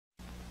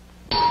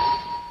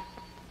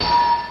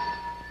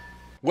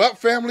Well,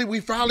 family, we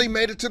finally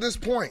made it to this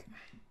point.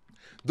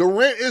 The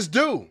rent is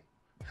due.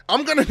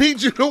 I'm going to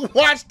need you to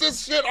watch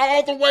this shit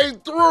all the way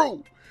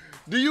through.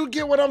 Do you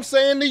get what I'm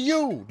saying to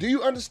you? Do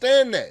you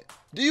understand that?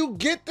 Do you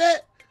get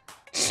that?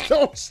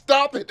 Don't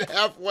stop it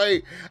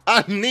halfway.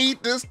 I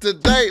need this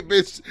today,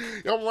 bitch.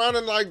 I'm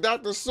running like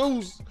Dr.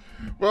 Seuss.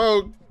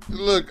 Bro,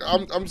 look,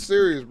 I'm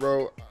serious,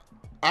 bro.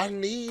 I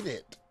need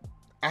it.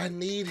 I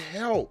need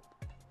help.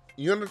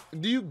 Do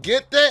you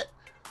get that?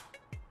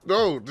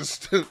 No,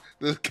 the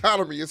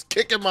economy is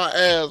kicking my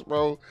ass,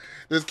 bro.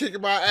 It's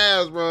kicking my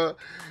ass, bro.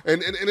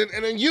 And then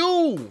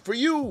for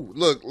you.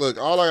 Look,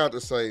 all I got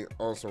to say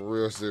on some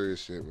real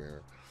serious shit,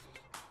 man.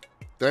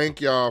 Thank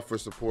y'all for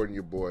supporting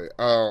your boy.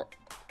 I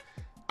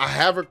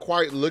haven't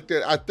quite looked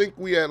at, I think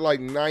we had like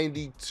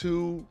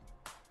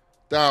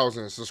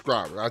 92,000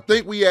 subscribers. I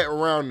think we at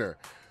around there.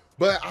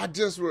 But I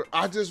just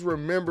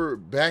remember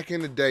back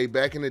in the day,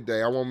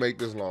 I won't make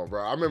this long,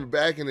 bro. I remember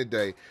back in the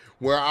day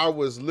where I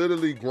was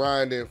literally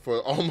grinding for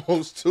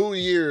almost 2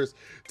 years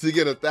to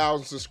get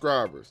 1,000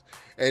 subscribers.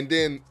 And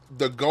then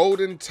the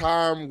golden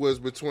time was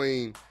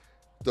between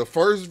the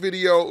first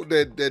video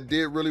that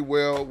did really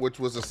well, which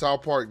was the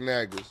South Park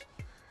Naggers,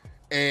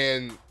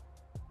 and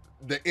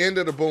the end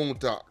of the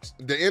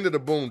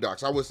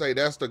Boondocks. I would say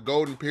that's the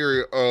golden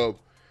period of,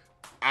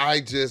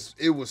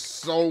 it was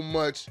so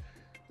much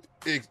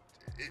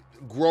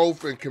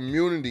growth and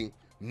community.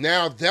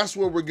 Now that's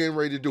what we're getting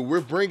ready to do.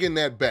 We're bringing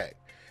that back.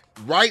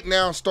 Right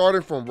now,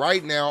 starting from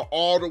right now,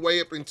 all the way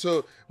up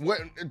until,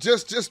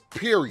 just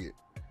period.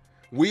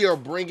 We are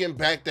bringing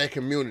back that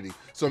community.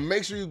 So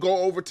make sure you go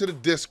over to the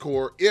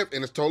Discord, and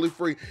it's totally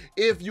free,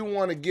 if you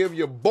want to give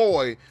your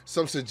boy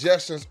some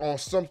suggestions on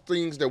some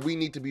things that we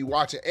need to be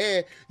watching.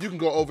 And you can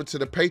go over to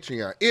the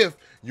Patreon if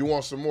you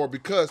want some more,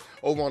 because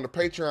over on the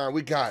Patreon,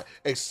 we got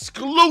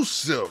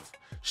exclusive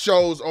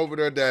shows over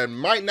there that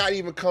might not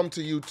even come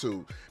to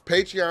YouTube.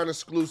 Patreon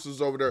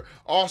exclusives over there.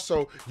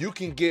 Also, you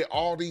can get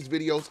all these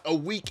videos a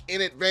week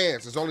in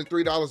advance. It's only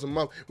 $3 a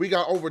month. We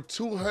got over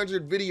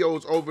 200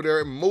 videos over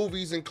there,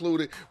 movies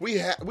included.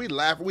 We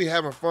laugh, we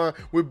having fun.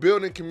 We're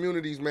building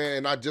communities, man.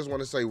 And I just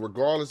want to say,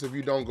 regardless if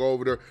you don't go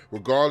over there,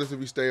 regardless if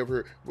you stay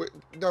over here,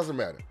 it doesn't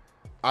matter.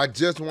 I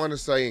just want to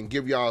say and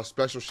give y'all a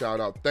special shout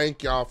out.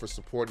 Thank y'all for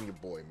supporting your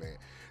boy, man.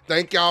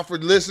 Thank y'all for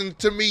listening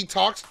to me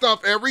talk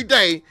stuff every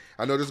day.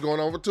 I know this is going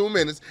on for 2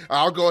 minutes.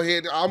 I'll go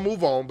ahead, I'll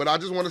move on, but I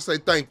just want to say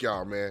thank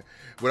y'all, man.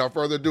 Without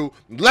further ado,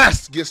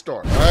 let's get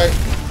started, all right?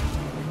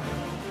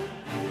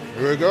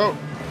 Here we go.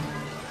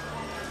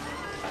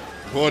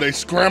 Boy, they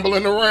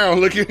scrambling around.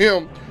 Look at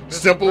him.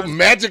 Simple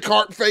magic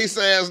heart face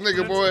ass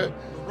nigga, boy. The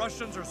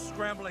Russians are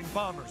scrambling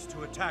bombers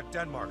to attack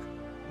Denmark.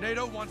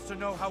 NATO wants to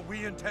know how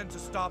we intend to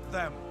stop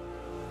them.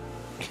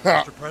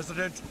 Mr.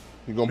 President,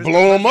 you gonna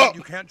blow him up?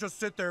 You can't just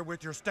sit there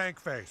with your stank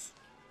face.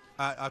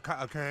 I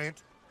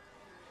can't.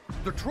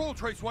 The Troll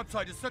Trace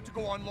website is set to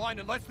go online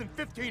in less than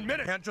 15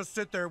 minutes. Can't just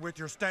sit there with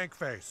your stank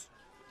face.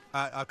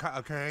 I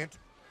can't.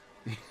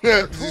 You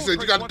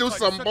said you gotta do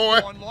something, boy.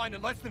 Online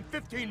in less than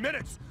 15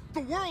 minutes.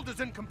 The world is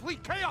in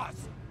complete chaos.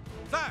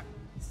 Sir,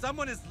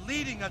 someone is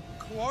leading a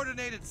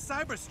coordinated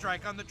cyber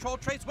strike on the Troll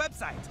Trace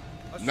website.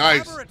 A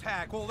nice. cyber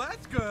attack. Well,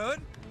 that's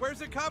good.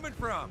 Where's it coming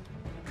from?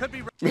 Could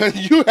be.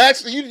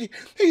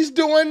 He's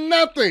doing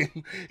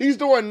nothing. He's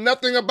doing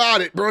nothing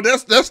about it, bro.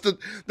 That's the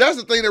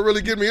thing that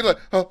really get me. Like,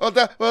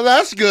 well,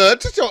 that's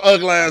good. Sit your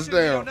ugly ass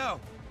down. You don't know.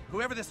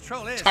 Whoever this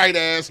troll is, tight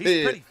ass he's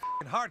head. Pretty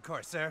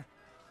hardcore, sir.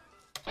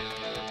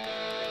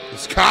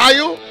 It's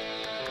Kyle.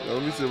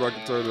 Let me see if I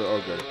can turn it.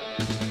 Okay.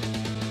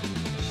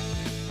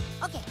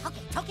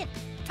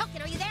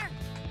 Token, are you there?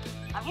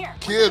 I'm here.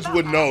 Kids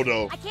would know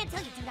though. I can't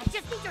tell you, dude. I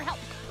just need your help.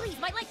 Please,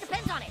 my life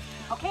depends on it.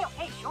 Okay,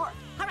 sure.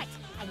 All right.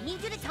 I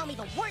need you to tell me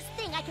the worst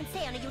thing I can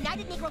say on a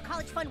United Negro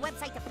College Fund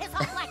website to piss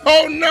off black people.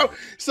 Oh no!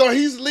 So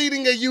he's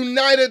leading a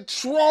United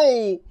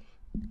troll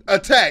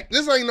attack.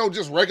 This ain't no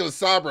just regular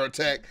cyber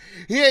attack.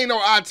 He ain't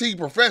no IT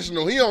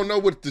professional. He don't know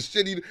what the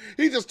shit he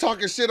just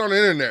talking shit on the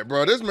internet,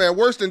 bro. This man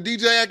worse than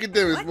DJ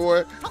Academics, what?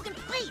 boy. Token,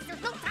 please.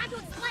 There's no time to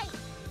explain.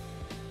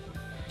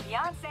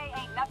 Beyonce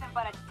ain't nothing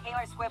but a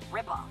Taylor Swift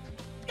ripoff.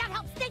 That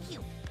helps. Thank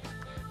you.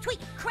 Tweet,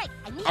 Craig.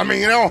 I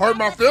mean, it don't hurt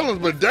my feelings,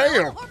 but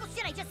damn. Horrible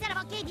shit I just said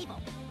about gay people.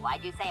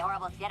 Why'd you say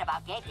horrible shit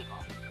about gay people?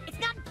 It's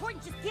not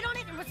important. Just get on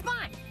it and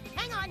respond.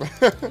 Hang on.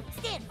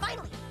 Stan,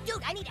 finally.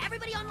 Dude, I need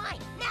everybody online.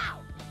 Now.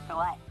 For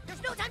what?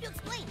 There's no time to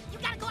explain. You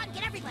gotta go out and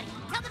get everybody.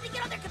 Tell them to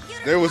get on their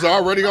computer. They was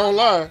already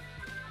online.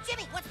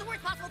 Jimmy, what's the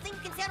worst possible thing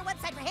you can say on a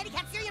website for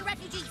handicapped Syrian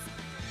refugees?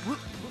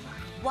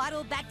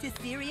 Waddle back to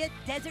Syria,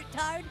 desert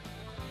tard?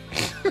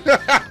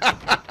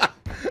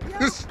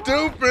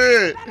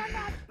 Stupid.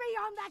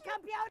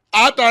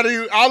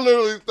 I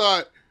literally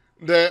thought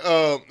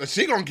that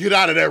she gonna get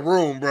out of that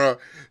room, bro.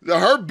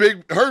 Her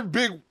big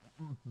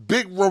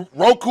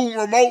Roku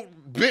remote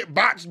bit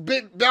out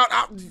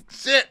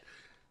shit.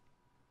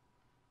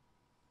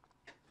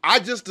 I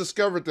just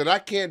discovered that I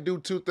can't do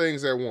two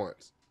things at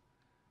once.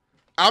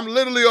 I'm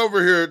literally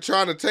over here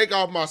trying to take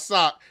off my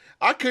sock.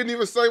 I couldn't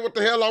even say what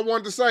the hell I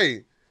wanted to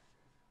say.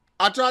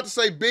 I tried to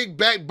say big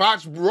back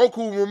botch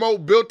Roku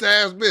remote built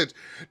ass bitch.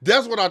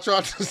 That's what I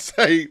tried to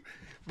say,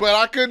 but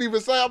I couldn't even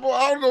say. I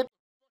don't know what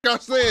I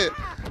said.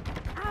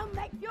 I'll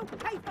make you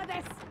pay for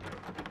this.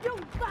 You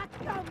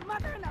locked your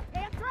mother in the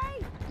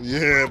pantry?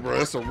 Yeah, bro,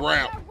 it's a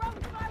wrap.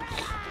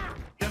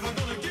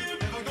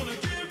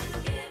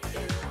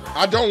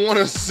 I don't want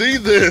to see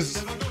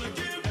this.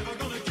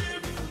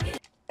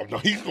 Oh no,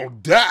 he's gonna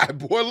die,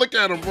 boy. Look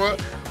at him, bro.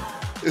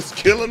 It's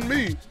killing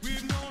me.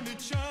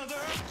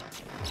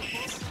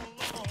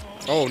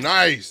 Oh,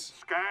 nice.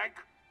 Skank?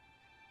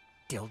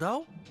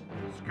 Dildo?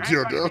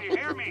 Dildo. Can you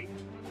hear me?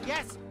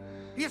 Yes.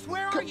 Yes,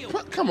 where are you?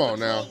 Come on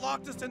The now. troll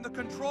locked us in the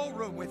control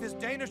room with his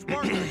Danish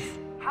workers.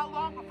 How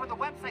long before the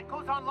website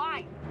goes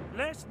online?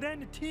 Less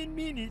than 10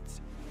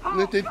 minutes.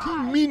 Let it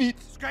 10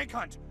 minutes. Skank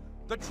Hunt,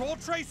 the Troll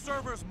Trace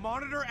servers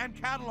monitor and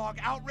catalog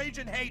outrage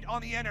and hate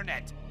on the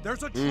internet.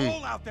 There's a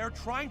troll out there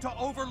trying to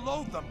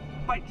overload them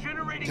by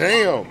generating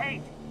Damn.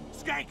 hate.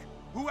 Skank,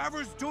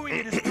 whoever's doing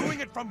it is doing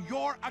it from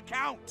your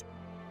account.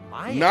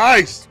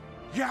 Nice.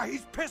 Yeah,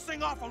 he's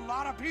pissing off a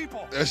lot of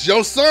people. That's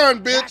your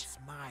son, bitch. That's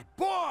my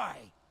boy.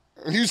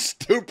 You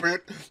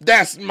stupid.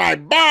 That's my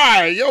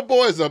boy. Your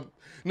boy's a...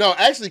 No,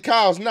 actually,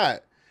 Kyle's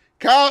not.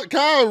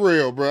 Kyle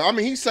real, bro. I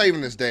mean, he's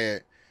saving his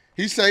dad.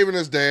 He's saving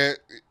his dad.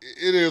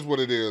 It is what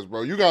it is,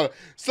 bro. You gotta...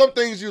 Some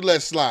things you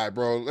let slide,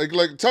 bro.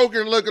 Like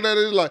Token looking at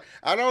it like,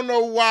 I don't know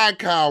why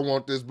Kyle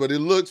want this, but it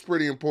looks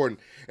pretty important.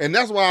 And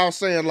that's why I was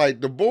saying,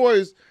 like, the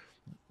boys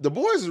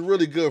are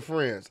really good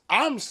friends.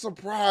 I'm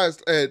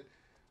surprised at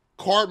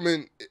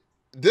Cartman,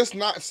 this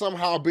not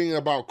somehow being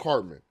about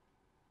Cartman.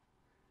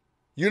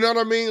 You know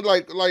what I mean?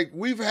 Like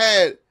we've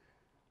had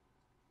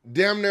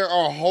damn near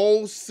a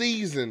whole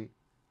season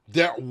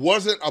that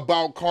wasn't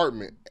about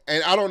Cartman.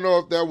 And I don't know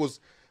if that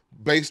was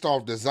based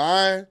off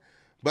design,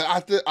 but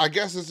I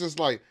guess it's just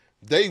like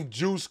they've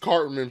juiced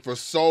Cartman for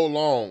so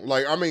long.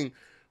 Like, I mean,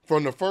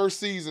 from the first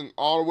season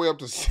all the way up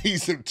to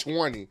season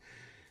 20,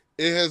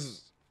 it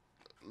has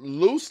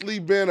loosely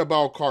been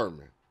about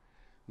Cartman.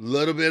 A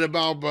little bit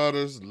about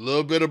Butters, a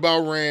little bit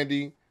about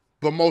Randy,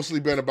 but mostly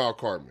been about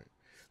Cartman.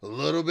 A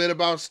little bit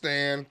about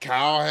Stan.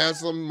 Kyle has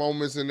some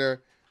moments in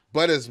there,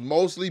 but it's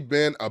mostly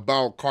been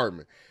about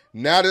Cartman.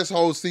 Now this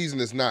whole season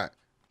is not.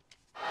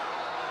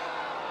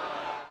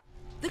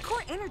 The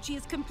core energy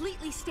is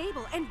completely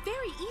stable and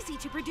very easy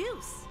to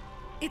produce.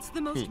 It's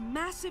the most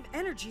massive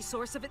energy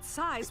source of its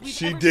size we've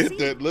She ever did seen.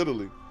 that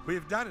literally.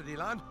 We've done it,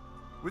 Elon.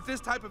 With this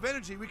type of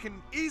energy, we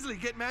can easily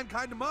get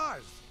mankind to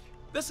Mars.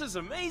 This is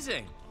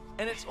amazing.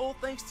 And it's all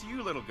thanks to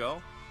you, little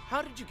girl.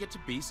 How did you get to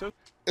be so...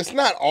 It's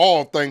not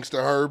all thanks to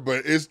her,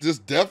 but it's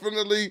just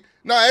definitely...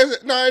 No,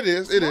 it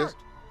is. It is.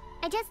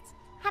 I just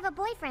have a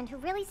boyfriend who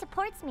really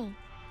supports me.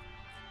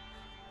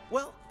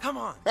 Well, come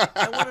on.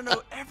 I want to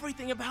know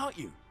everything about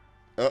you.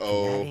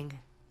 Uh-oh.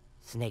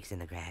 Snakes in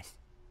the grass.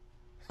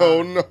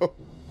 Oh, no.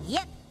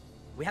 Yep.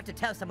 We have to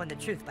tell someone the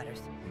truth, Butters.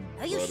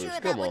 Are you Butters, sure come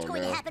about what's on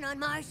going now. to happen on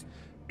Mars?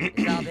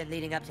 It's all been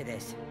leading up to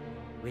this.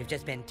 We've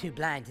just been too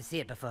blind to see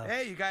it before.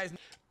 Hey, you guys.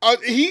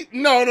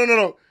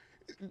 No.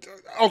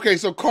 Okay,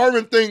 so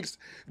Cartman thinks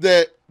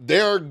that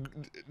they're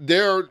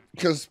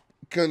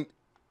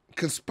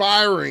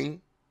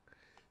conspiring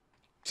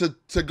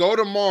to go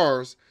to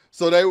Mars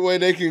so that way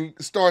they can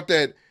start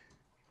that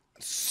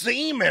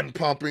semen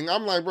pumping.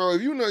 I'm like, bro,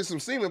 if you know some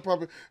semen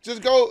pumping,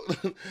 just go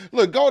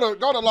look, go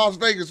to Las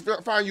Vegas,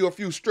 find you a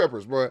few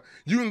strippers, bro.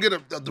 You can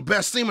get the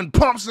best semen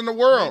pumps in the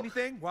world.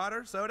 Anything?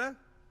 Water? Soda?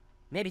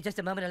 Maybe just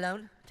a moment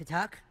alone to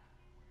talk?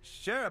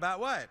 Sure, about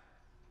what?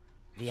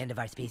 The end of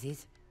our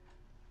species?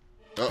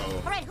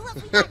 Uh-oh. All right, who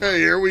else we got?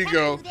 Here we Kenny,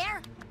 go. you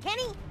there?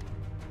 Kenny?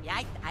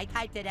 Yeah, I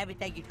typed in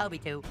everything you told me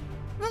to.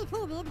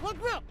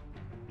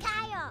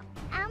 Kyle,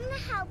 I'm gonna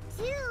help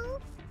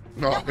too.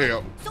 No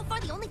help. So far,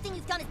 the only thing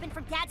you've done has been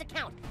from Dad's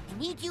account. I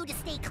need you to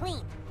stay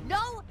clean.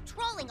 No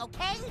trolling,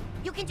 okay?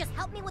 You can just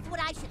help me with what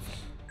I should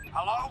say.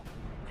 Hello?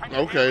 Can you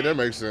Okay, hear me? that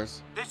makes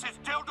sense. This is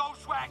Dildo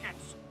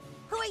Swaggins.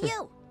 Who are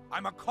you?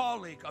 I'm a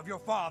colleague of your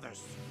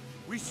father's.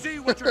 We see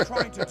what you're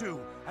trying to do,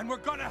 and we're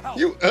gonna help.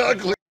 You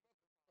ugly.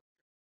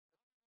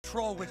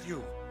 Troll with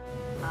you.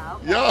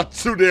 Y'all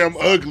too damn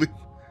ugly.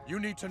 You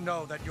need to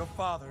know that your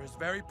father is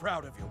very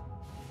proud of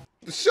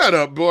you. Shut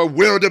up, boy.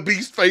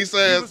 Wildebeest face He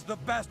ass. was the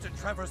best at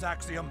Trevor's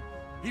axiom.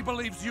 He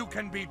believes you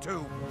can be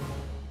too.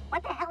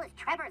 What the hell is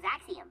Trevor's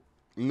axiom?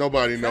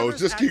 Nobody knows.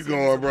 Trevor's Just keep axiom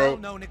is going, a bro.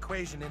 well-known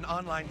equation in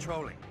online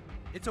trolling.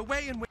 It's a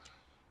way in which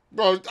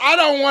Bro, I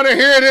don't want to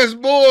hear this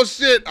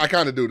bullshit. I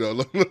kind of do, though.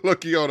 Look,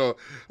 hold on.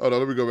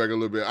 Let me go back a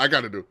little bit. I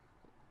got to do.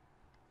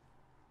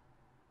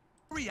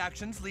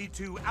 reactions lead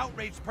to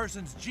outraged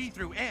person's G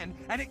through N,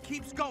 and it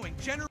keeps going.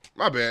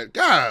 My bad.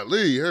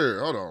 Golly, here.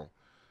 Hold on.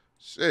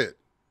 Shit.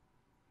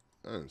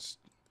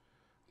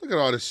 Look at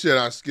all the shit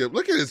I skipped.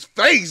 Look at his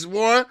face,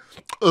 boy.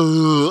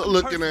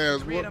 Looking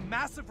ass, create boy. a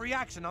massive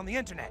reaction on the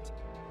internet.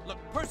 Look,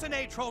 person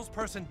A trolls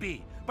person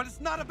B, but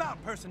it's not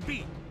about person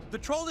B. The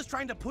troll is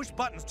trying to push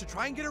buttons to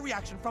try and get a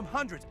reaction from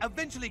hundreds,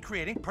 eventually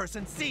creating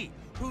person C,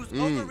 whose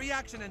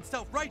overreaction and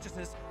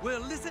self-righteousness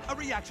will elicit a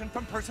reaction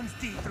from persons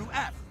D through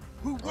F.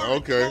 who were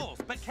at trolls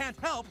but can't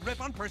help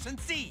rip on person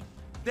C.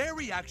 Their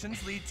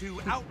reactions lead to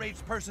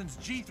outraged persons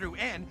G through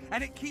N,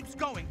 and it keeps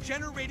going,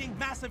 generating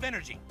massive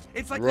energy.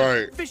 It's like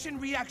a fission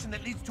reaction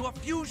that leads to a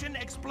fusion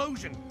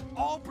explosion,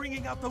 all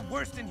bringing out the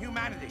worst in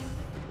humanity.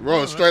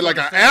 Bro, straight like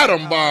an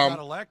atom bomb. Got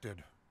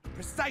elected.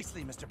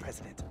 Precisely, Mr.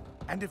 President.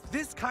 And if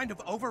this kind of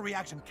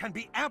overreaction can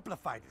be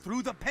amplified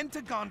through the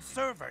Pentagon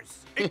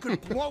servers, it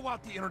could blow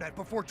out the internet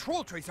before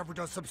Troll Trace ever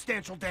does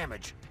substantial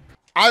damage.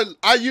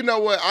 You know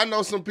what? I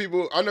know some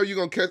people. I know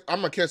I'm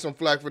gonna catch some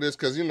flack for this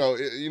because you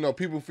know,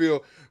 people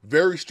feel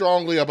very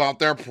strongly about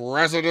their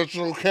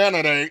presidential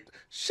candidate.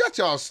 Shut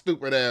y'all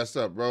stupid ass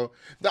up, bro.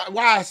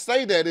 Why I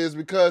say that is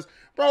because,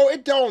 bro,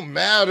 it don't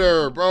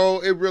matter, bro.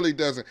 It really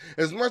doesn't.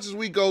 As much as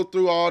we go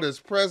through all this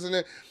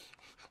president,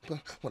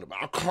 what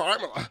about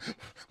Kamala?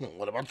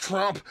 What about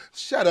Trump?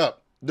 Shut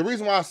up. The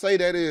reason why I say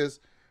that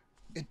is,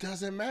 it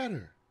doesn't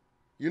matter.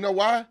 You know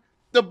why?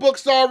 The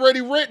book's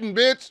already written,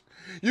 bitch.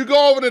 You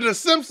go over to The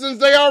Simpsons,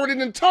 they already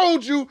done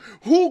told you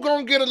who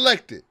gonna get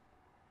elected.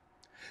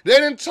 They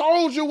done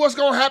told you what's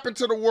gonna happen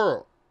to the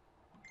world.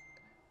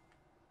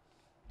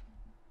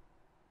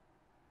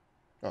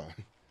 Oh.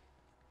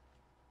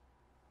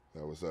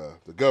 That was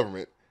the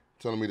government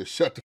telling me to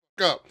shut the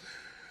fuck up.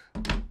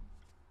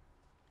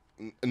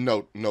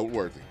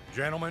 Noteworthy.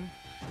 Gentlemen,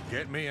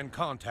 get me in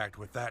contact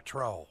with that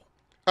troll.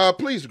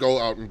 Please go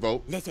out and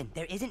vote. Listen,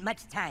 there isn't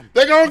much time.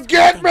 They're gonna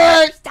get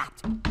me!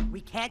 Stopped. We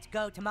can't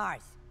go to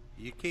Mars.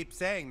 You keep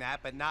saying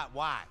that, but not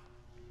why.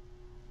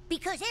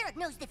 Because Eric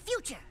knows the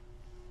future.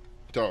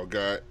 Oh,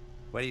 God.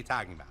 What are you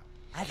talking about?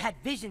 I've had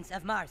visions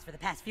of Mars for the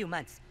past few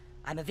months.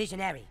 I'm a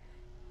visionary.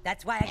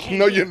 That's why I came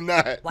No, here. you're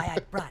not. Why I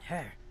brought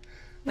her.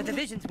 But the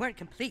visions weren't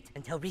complete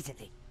until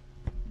recently.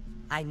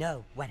 I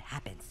know what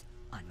happens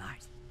on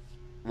Mars.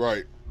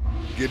 Right.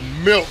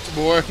 Getting milked,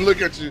 boy.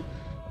 Look at you.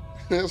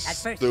 At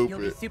first, you'll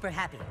be super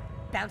happy,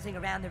 bouncing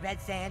around the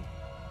red sand.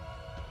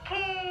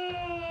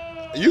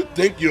 You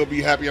think you'll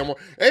be happy on Mars.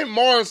 Ain't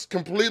Mars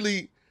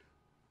completely...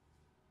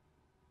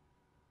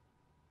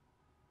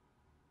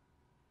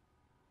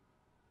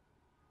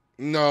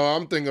 No,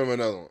 I'm thinking of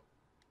another one.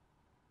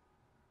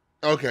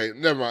 Okay,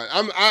 never mind.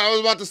 I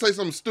was about to say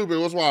something stupid.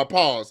 That's why I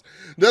paused.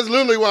 That's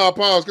literally why I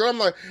paused. Because I'm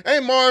like,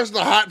 ain't Mars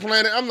the hot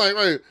planet? I'm like,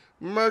 wait,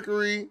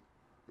 Mercury,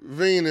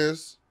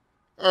 Venus,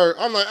 Earth.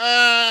 I'm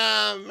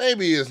like,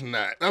 maybe it's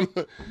not.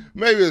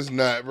 Maybe it's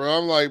not, bro.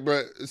 I'm like,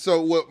 but so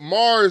what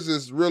Mars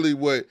is really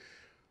what...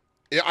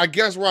 I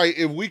guess, right,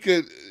 if we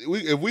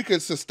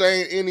could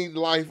sustain any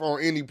life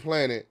on any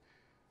planet,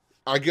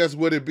 I guess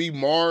would it be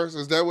Mars?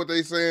 Is that what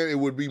they saying? It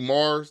would be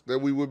Mars that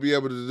we would be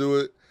able to do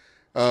it.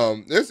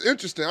 It's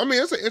interesting. I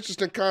mean, it's an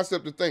interesting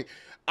concept to think.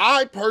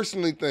 I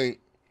personally think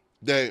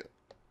that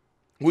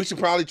we should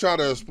probably try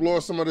to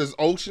explore some of these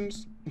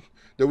oceans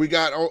that we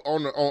got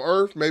on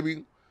Earth.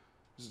 Maybe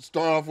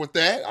start off with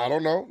that. I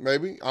don't know.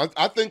 Maybe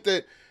I think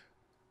that.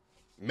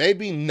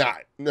 Maybe not.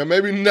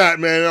 Maybe not,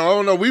 man. I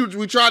don't know.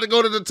 We tried to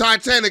go to the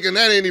Titanic and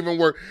that ain't even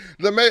work.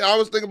 I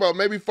was thinking about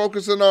maybe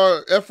focusing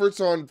our efforts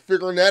on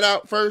figuring that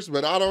out first,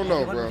 but I don't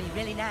know, bro. Would be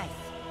really nice.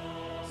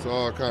 It's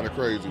all kind of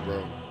crazy,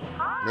 bro.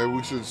 Maybe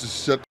we should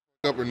just shut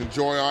the up and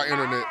enjoy our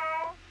internet.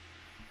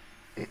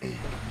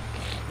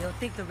 You'll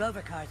think the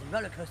rover cars and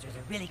roller coasters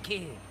are really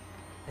cute,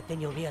 but then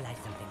you'll realize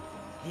something.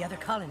 The other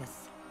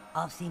colonists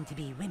all seem to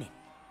be women.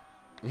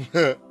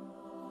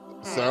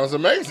 Sounds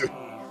amazing.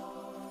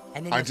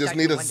 And then I just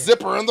need a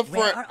zipper in the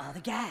front. Where are all the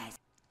guys?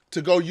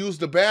 To go use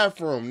the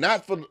bathroom,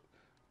 not for...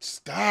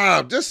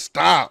 Stop, just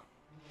stop.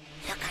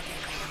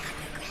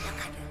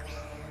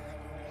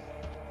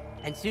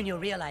 And soon you'll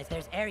realize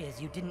there's areas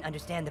you didn't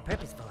understand the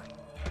purpose for.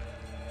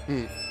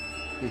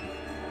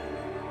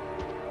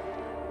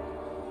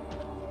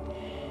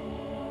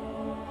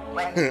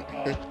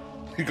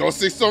 You gonna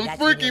see something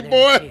freaky,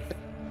 boy.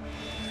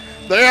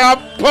 They are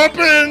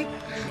pumping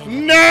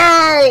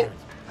now.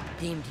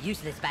 Deemed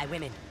useless by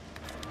women.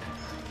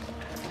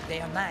 They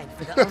are mine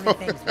for the only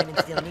things women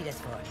still need us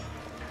for.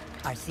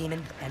 Our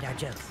semen and our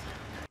jokes.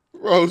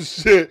 Bro,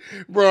 shit.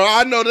 Bro,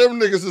 I know them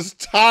niggas is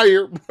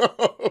tired,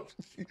 bro.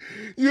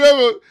 You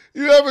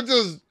ever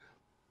just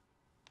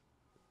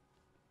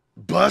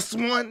bust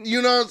one?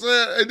 You know what I'm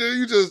saying? And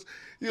then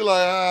you're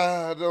like,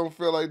 I don't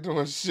feel like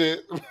doing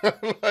shit.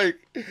 Like,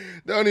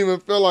 don't even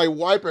feel like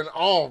wiping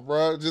off,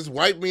 bro. Just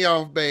wipe me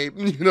off, babe.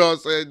 You know what I'm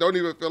saying? Don't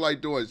even feel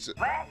like doing shit.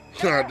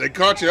 They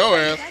caught your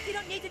ass. You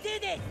don't need to do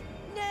this.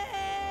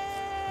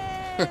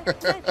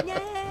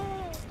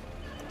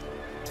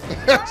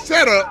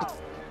 Shut up.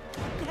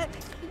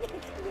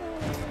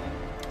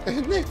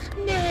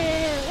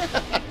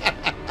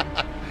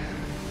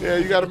 Yeah,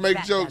 you gotta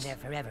make jokes. Down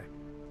there forever,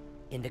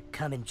 in the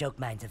cum and joke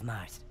mines of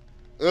Mars.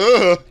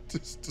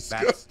 It's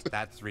disgusting.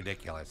 That's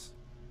ridiculous.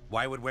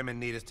 Why would women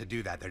need us to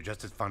do that? They're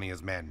just as funny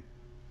as men.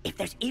 If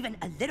there's even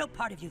a little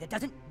part of you that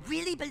doesn't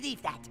really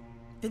believe that,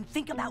 then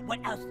think about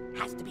what else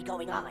has to be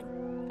going on.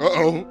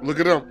 Uh-oh, look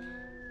at them.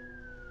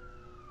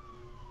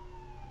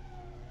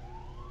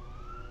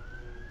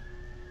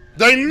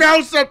 They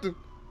know something.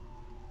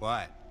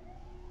 What?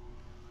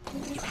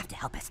 You have to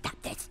help us stop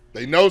this.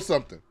 They know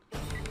something.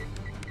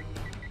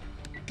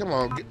 Come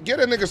on, get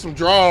a nigga some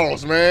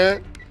draws,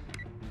 man.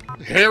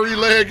 Hairy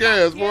leg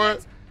ass, boy.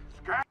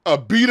 A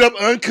beat up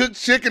uncooked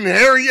chicken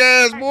hairy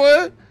ass,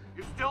 boy.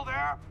 You still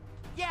there?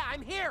 Yeah,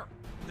 I'm here.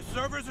 The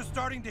servers are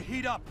starting to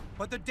heat up,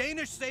 but the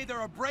Danish say there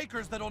are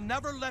breakers that'll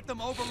never let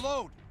them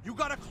overload. You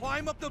gotta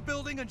climb up the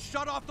building and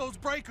shut off those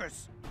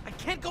breakers. I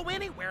can't go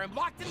anywhere. I'm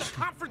locked in the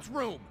conference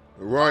room.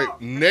 Right,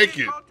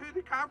 naked. The to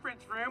the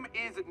conference room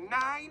is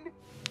 9.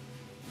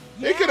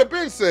 He could have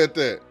been said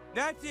that.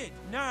 That's it,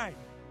 9.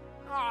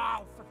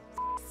 Oh, for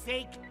f***'s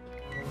sake.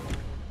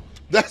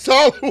 That's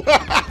all. They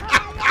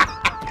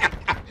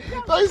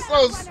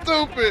so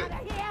stupid.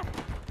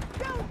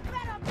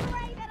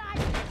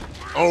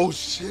 Oh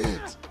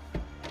shit.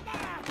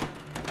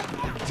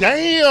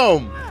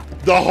 Damn.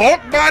 The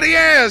Hulk body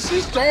ass.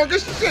 She's strong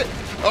as shit.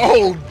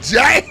 Oh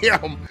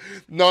damn.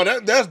 No,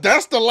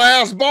 that's the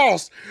last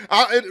boss.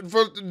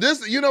 For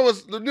this, you know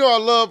what I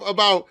love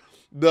about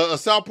the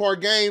South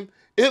Park game?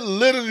 It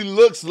literally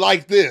looks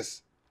like this.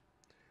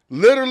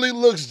 Literally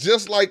looks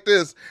just like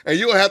this, and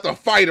you'll have to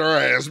fight her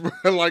ass, bro.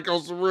 Like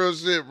on some real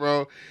shit,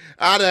 bro.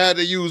 I'd have had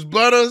to use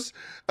Butters.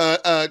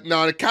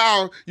 No,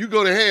 Kyle, you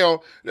go to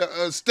hell.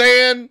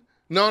 Stan,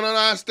 no,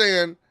 not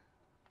Stan.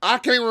 I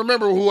can't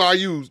remember who I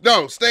used.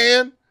 No,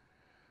 Stan,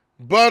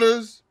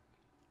 Butters,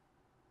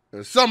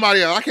 and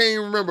somebody else. I can't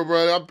even remember,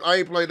 bro. I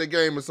ain't played the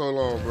game in so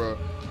long, bro.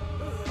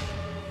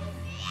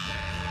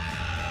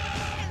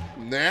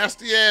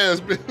 Nasty ass,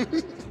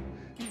 bitch.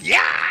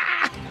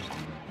 Yeah!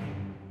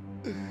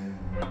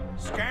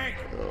 Skank!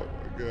 Oh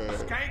my god.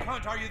 Skank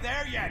Hunt, are you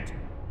there yet?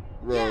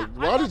 Bro, Yeah,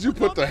 why did you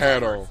put the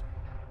hat on?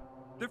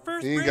 The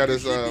first He ain't got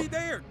his should be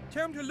there.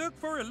 Tell him to look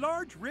for a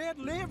large red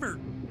lever.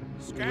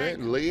 Skank, red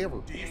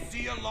lever. do you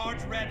see a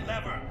large red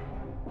lever?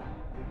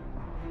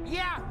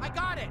 Yeah, I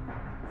got it.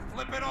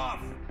 Flip it off.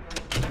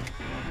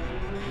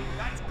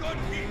 That's good.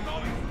 Keep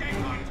going,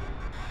 Skank Hunt.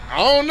 I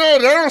don't know.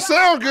 That don't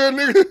sound good,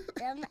 nigga.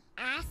 Them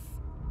ass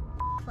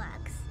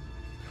plugs.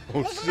 Oh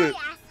Look at shit. my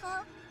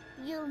asshole,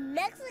 you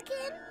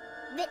Mexican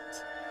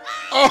bitch.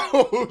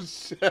 Oh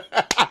shit.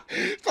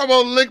 Talking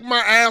about lick my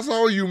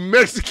asshole, you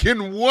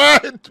Mexican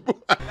what?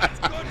 That's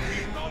good.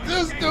 Keep going,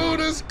 This Skank dude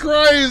Hunt. is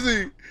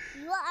crazy.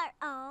 You are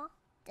all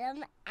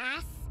them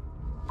ass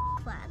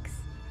plugs.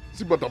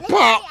 She about to Look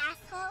pop. at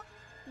my asshole,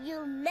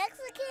 you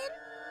Mexican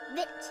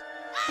bitch.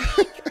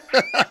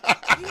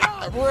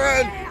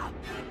 Run.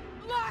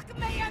 Lock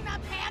me in the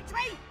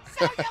pantry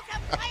so you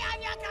can play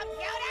on your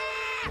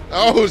computer!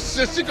 Oh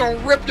shit, she gonna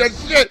rip your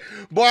shit.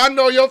 Boy, I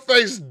know your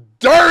face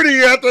dirty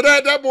after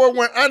that. That boy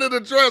went under the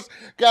dress,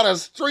 got a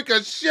streak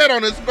of shit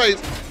on his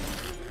face.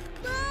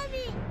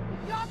 Mommy,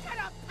 You're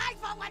gonna pay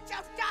for what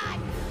you've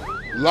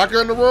done! Lock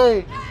her in the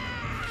room.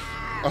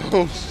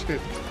 Oh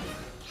shit.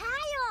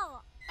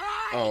 Kyle,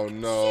 Oh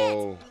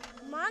no.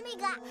 Mommy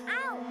got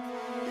out.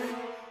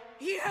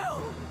 You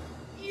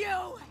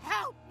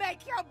help make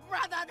your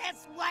brother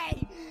this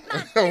way!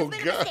 Mom, Oh, there's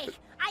been a God. mistake.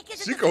 Ike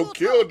is She at the gonna school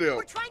kill phone. them.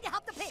 We're trying to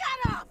help the parents.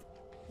 Shut up!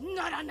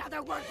 Not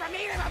another word from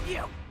either of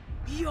you!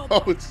 You'll Oh,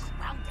 be it's-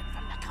 grounded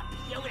from the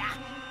computer!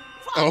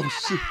 Oh, Forever!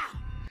 shit.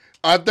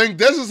 I think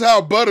this is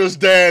how Butters'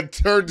 dad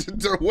turned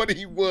into what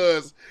he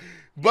was.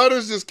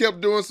 Butters just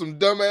kept doing some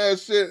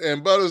dumbass shit,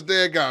 and Butters'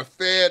 dad got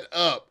fed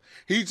up.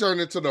 He turned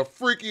into the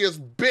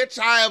freakiest bitch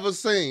I ever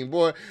seen,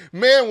 boy.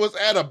 Man was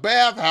at a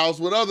bathhouse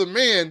with other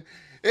men.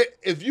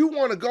 If you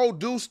want to go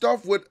do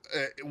stuff with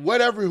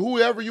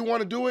whoever you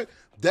want to do it,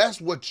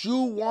 that's what you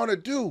want to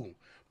do.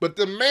 But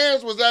the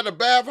man was at a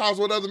bathhouse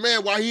with other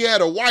men while he had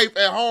a wife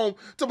at home.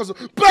 Talking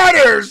about,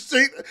 Butters!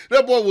 See,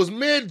 that boy was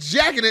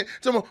mid-jacking it.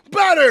 Talking about,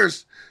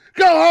 Butters!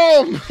 Go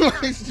home!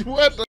 Like,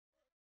 what the?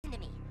 To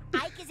me.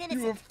 Ike is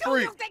innocent. You a Do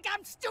freak. you think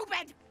I'm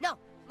stupid? No,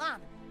 Mom,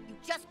 you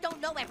just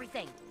don't know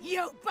everything.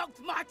 You both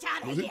march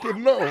out of Well, he here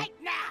didn't know. right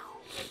now!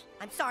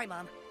 I'm sorry,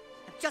 Mom.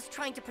 I'm just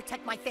trying to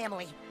protect my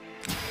family.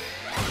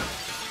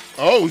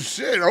 Oh,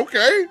 shit,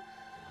 okay.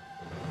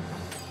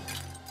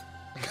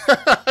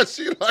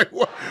 She like,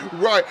 what?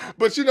 Right.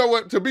 But you know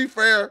what? To be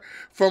fair,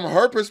 from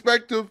her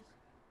perspective,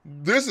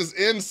 this is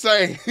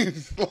insane.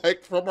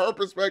 Like, from her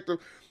perspective,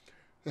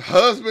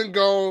 husband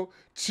gone,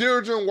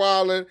 children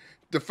wilding,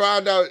 to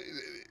find out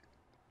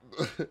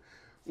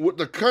what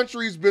the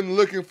country's been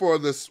looking for,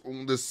 the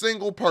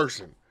single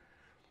person.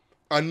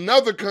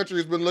 Another country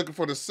has been looking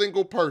for the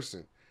single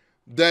person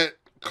that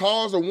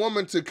caused a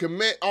woman to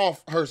commit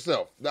off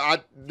herself.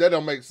 That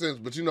don't make sense,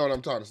 but you know what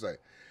I'm trying to say.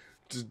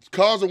 To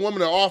cause a woman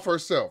to off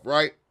herself,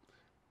 right?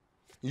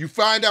 You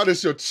find out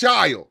it's your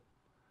child.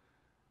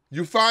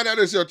 You find out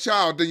it's your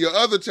child, then your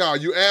other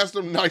child, you ask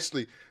them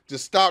nicely,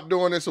 just stop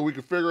doing this so we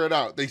can figure it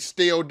out. They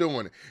still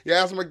doing it. You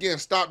ask them again,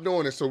 stop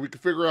doing it so we can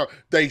figure out.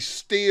 They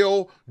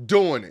still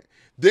doing it.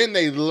 Then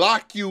they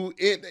lock you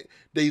in.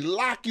 They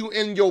lock you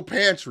in your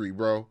pantry,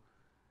 bro.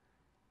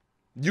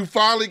 You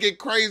finally get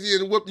crazy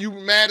and whoop. You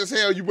mad as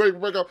hell. You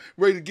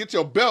ready to get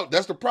your belt.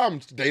 That's the problem.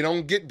 They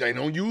don't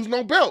use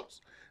no belts.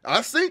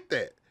 I think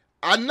that.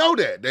 I know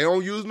that. They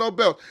don't use no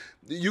belt.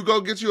 You go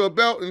get you a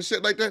belt and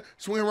shit like that,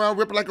 swing around,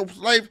 rip it like a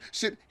slave,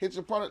 shit, hit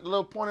your point, the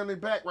little point on the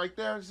back right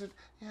there, and shit,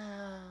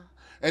 yeah.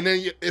 and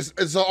then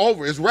it's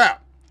over. It's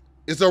wrap.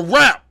 It's a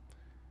wrap.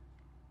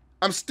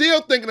 I'm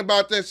still thinking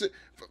about that shit.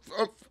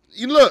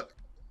 You look,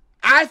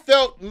 I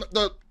felt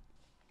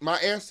my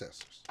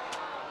ancestors.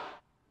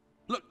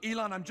 Look,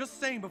 Elon, I'm just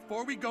saying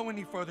before we go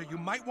any further, you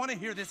might want to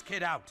hear this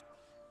kid out.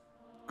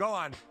 Go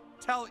on,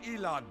 tell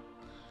Elon.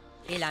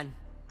 Elon,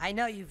 I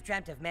know you've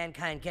dreamt of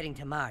mankind getting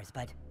to Mars,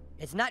 but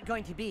it's not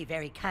going to be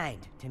very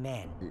kind to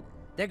man.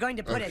 They're going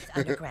to put us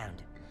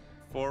underground.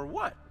 For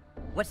what?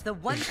 What's the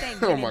one thing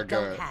Oh women my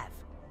don't God. have?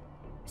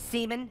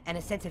 Semen and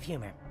a sense of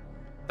humor.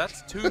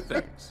 That's two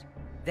things.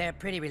 They're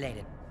pretty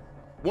related.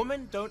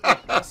 Women don't need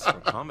us for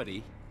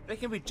comedy. They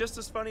can be just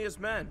as funny as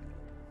men.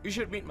 You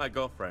should meet my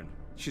girlfriend.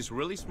 She's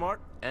really smart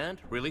and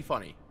really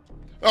funny.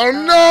 Oh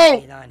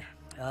no! Elon.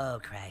 Oh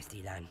Christ,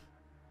 Elon.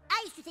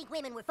 I used to think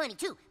women were funny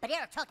too, but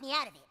Eric talked me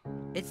out of it.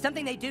 It's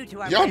something they do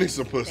to our Y'all need brains.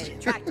 some pussy. They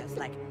attract us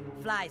like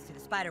flies to the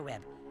spider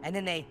web, and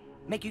then they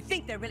make you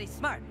think they're really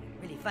smart,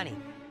 really funny.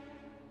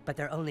 But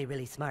they're only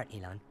really smart,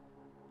 Elon.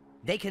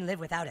 They can live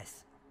without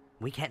us.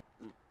 We can't.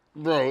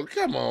 Bro,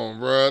 come on,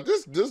 bro.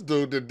 This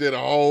dude that did a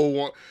whole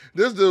one.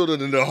 This dude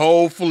did the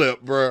whole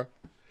flip, bro.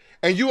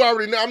 And you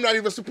already know. I'm not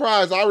even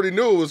surprised. I already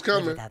knew it was live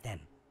coming. without them.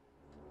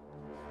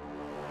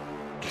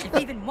 If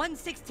even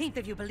 1/16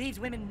 of you believes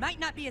women might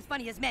not be as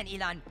funny as men,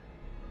 Elon.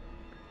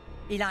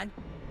 Elon.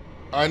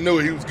 I knew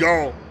he was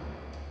gone.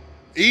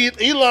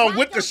 Elon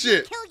with the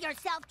shit. Kill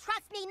yourself.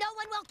 Trust me, no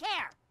one will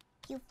care.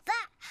 You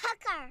fat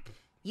hooker.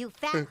 You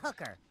fat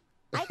hooker.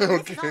 I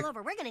think this is all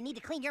over. We're gonna need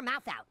to clean your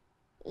mouth out.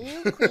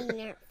 You clean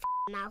your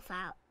mouth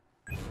out.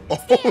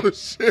 Oh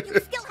shit. You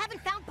still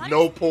haven't found Bunny?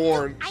 No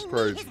porn. I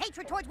Crazy. need his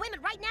hatred towards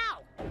women right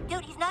now.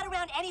 Dude, he's not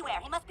around anywhere.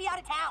 He must be out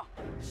of town.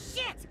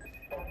 Shit.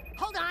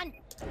 Hold on.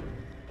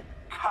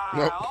 Kyle?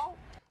 Nope.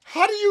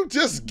 How do you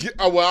just get?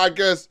 Oh, well, I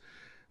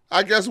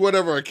guess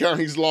whatever account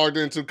he's logged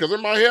into. Because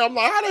in my head, I'm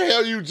like, how the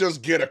hell you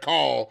just get a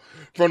call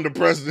from the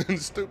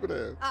president? Stupid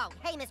ass. Oh,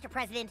 hey, Mr.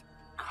 President.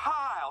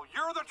 Kyle,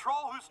 you're the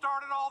troll who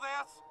started all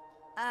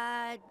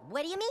this?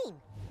 What do you mean?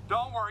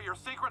 Don't worry, your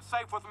secret's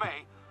safe with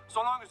me.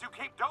 So long as you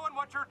keep doing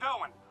what you're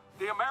doing.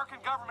 The American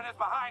government is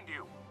behind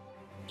you.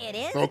 It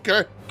is?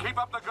 Okay. Keep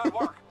up the good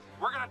work.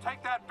 We're gonna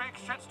take that big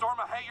shitstorm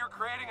of hate you're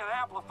creating and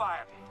amplify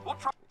it. We'll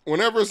try.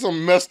 Whenever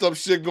some messed up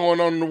shit going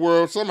on in the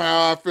world,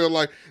 somehow I feel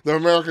like the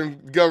American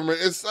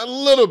government is a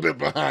little bit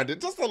behind it.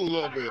 Just a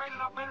little bit. Create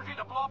enough energy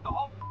to blow up the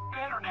whole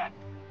internet.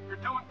 You're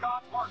doing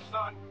God's work,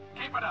 son.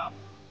 Keep it up.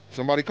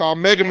 Somebody call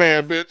Mega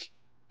Man, bitch.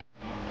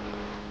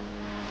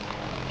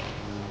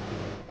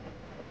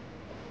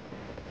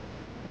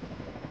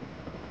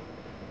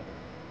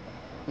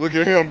 Look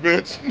at him,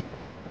 bitch.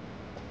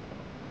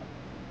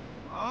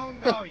 Oh,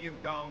 no, you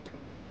don't.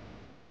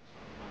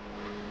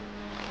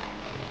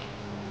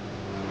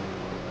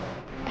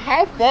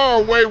 How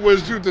far away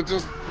was you to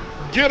just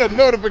get a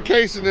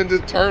notification and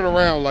just turn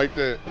around like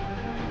that?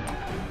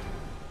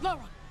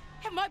 Laura,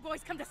 have my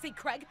boys come to see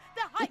Craig?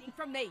 They're hiding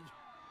from me.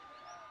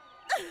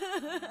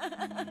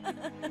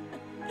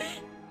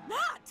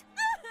 What?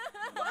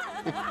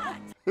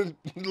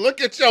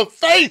 Look at your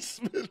face.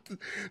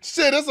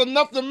 Shit, it's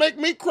enough to make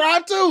me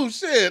cry too.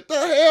 Shit, the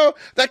hell?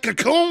 That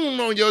cocoon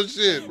on your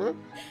shit, bro.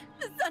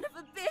 The son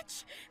of a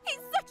bitch. He's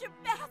such a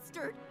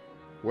bastard.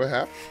 What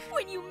happened?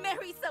 When you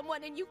marry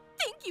someone and you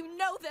think you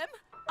know them,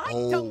 I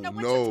Oh, don't know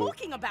what no. you're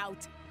talking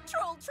about.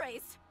 Troll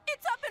Trace.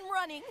 It's up and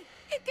running.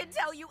 It can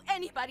tell you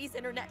anybody's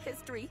internet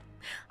history.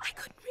 I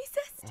couldn't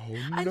resist. Oh,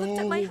 I looked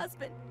at my no.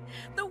 husband.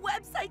 The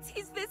websites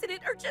he's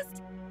visited are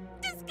just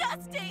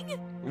disgusting.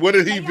 What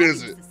did he May I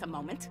use visit? this a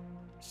moment?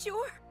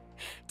 Sure.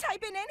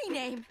 Type in any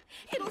name.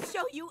 It'll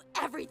show you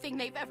everything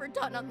they've ever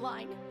done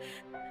online.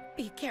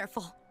 Be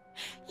careful.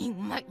 You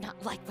might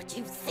not like what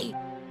you see.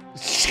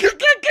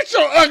 Get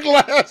your ugly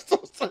ass.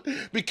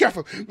 Be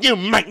careful. You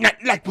might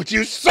not like what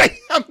you say.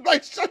 I'm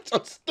like, shut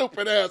your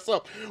stupid ass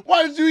up.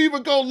 Why did you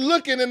even go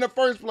looking in the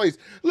first place?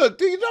 Look,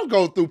 you don't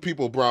go through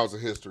people's browser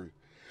history.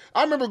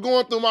 I remember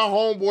going through my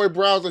homeboy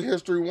browser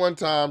history one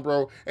time,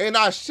 bro, and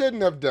I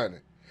shouldn't have done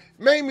it.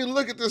 Made me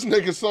look at this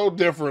nigga so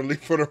differently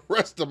for the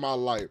rest of my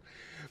life.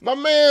 My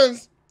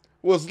man's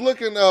was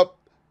looking up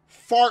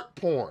fart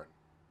porn.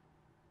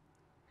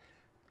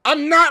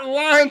 I'm not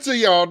lying to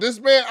y'all. This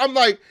man, I'm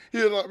like,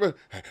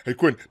 hey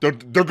Quentin,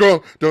 don't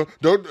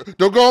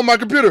go on my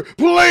computer,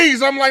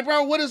 please. I'm like,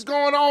 bro, what is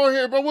going on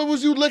here, bro? What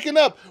was you looking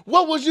up?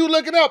 What was you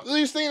looking up?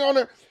 You seen on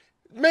there?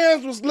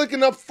 Man was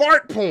looking up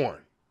fart porn.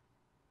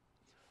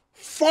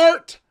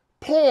 Fart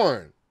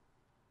porn.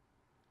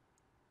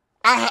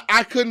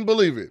 I couldn't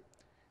believe it.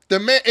 The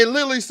man, it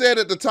literally said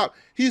at the top,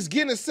 he's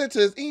getting it sent to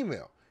his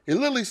email. It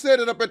literally said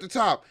it up at the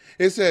top.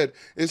 It said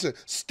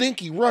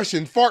stinky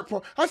Russian fart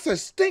porn. I said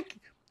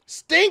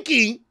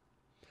stinky?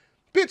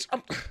 Bitch,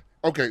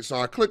 okay, so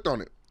I clicked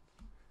on it.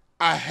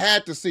 I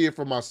had to see it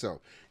for myself.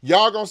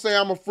 Y'all gonna say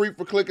I'm a freak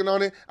for clicking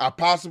on it? I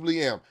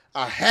possibly am.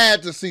 I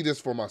had to see this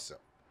for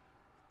myself.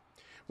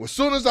 Well, as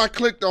soon as I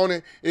clicked on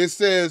it, it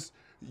says,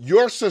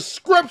 your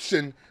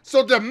subscription,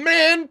 so the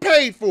man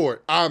paid for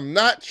it. I'm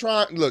not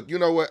trying, look, you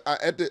know what?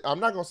 I'm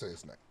not gonna say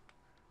his name.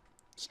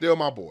 Still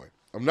my boy.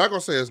 I'm not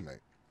gonna say his name.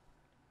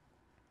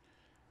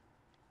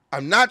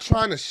 I'm not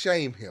trying to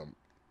shame him.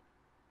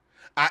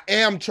 I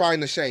am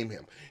trying to shame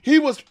him. He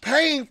was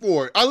paying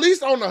for it. At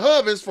least on the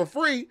hub, it's for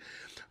free.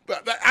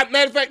 But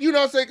matter of fact, you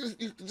know what I'm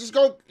saying? Just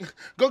go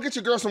get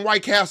your girl some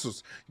White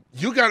Castles.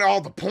 You got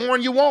all the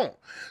porn you want.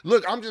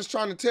 Look, I'm just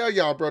trying to tell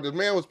y'all, bro. The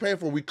man was paying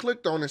for it. We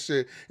clicked on this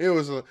shit.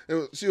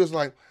 She was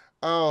like,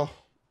 oh,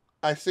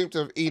 I seem to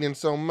have eaten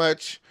so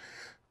much.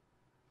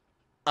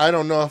 I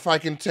don't know if I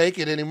can take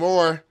it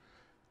anymore.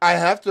 I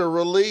have to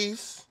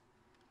release.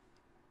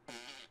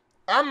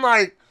 I'm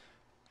like,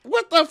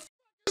 what the f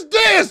is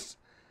this?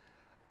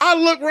 I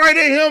look right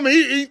at him.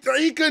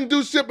 He couldn't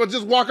do shit but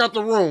just walk out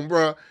the room,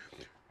 bro.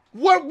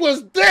 What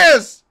was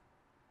this?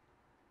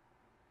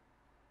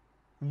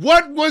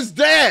 What was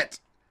that?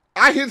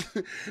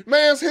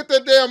 Man's hit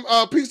that damn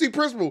PC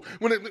principal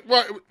when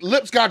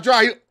lips got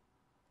dry.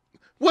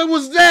 What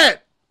was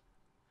that?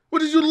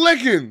 What are you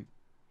licking?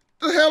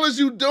 The hell is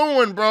you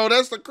doing, bro?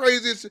 That's the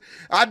craziest shit.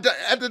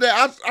 After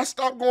that, I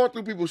stopped going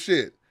through people's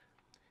shit.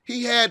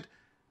 He had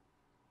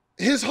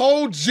his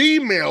whole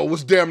Gmail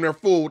was damn near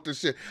full with this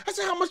shit. I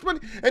said, how much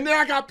money? And then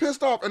I got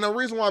pissed off. And the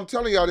reason why I'm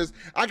telling y'all this,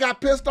 I got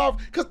pissed off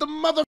because the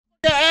motherfucker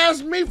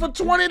asked me for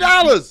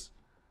 $20.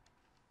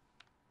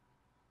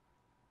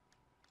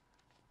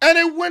 And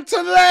it went to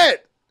that.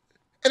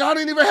 And I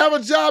didn't even have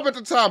a job at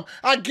the time.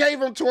 I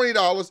gave him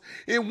 $20.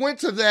 It went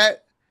to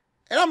that.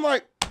 And I'm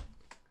like,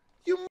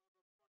 you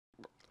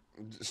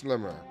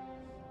Slimmer.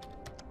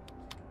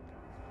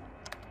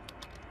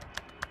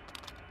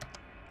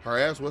 Her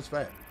ass was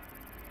fat.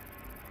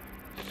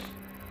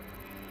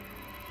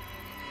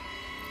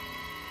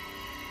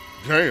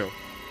 Damn.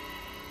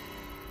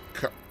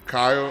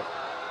 Kyle.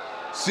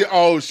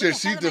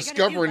 She's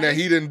discovering that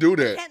he didn't do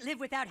that. I can't live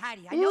without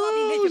Heidi. I know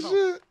I'll be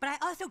miserable. But I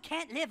also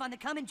can't live on the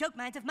common joke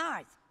mines of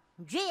Mars.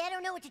 Gee, I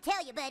don't know what to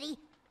tell you, buddy.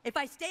 If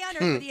I stay on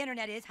Earth where the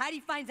internet is, Heidi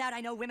finds out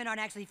I know women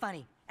aren't actually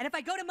funny. And if I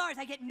go to Mars,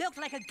 I get milked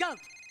like a goat.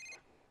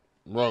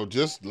 Bro,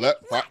 just let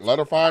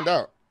her find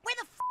out. Where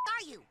the f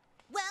are you?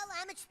 Well,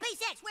 I'm at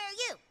SpaceX. Where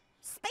are you?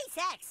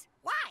 SpaceX?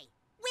 Why?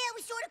 Well,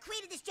 we sort of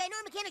created this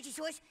ginormous energy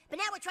source, but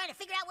now we're trying to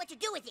figure out what to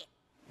do with it.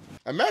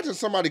 Imagine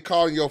somebody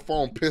calling your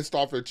phone pissed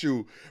off at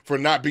you for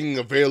not being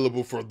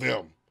available for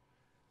them.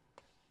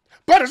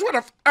 Butters, where the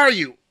f are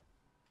you?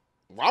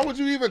 Why would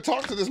you even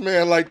talk to this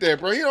man like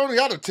that, bro? He don't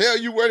got to tell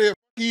you where the f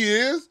he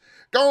is.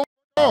 Go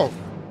off.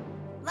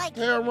 Like,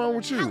 hell wrong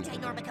with you? How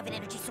ginormous of an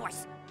energy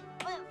source?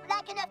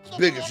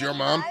 Big as your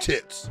mom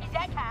tits. Is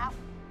that Kyle?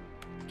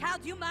 Kyle,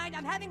 do you mind?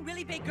 I'm having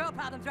really big girl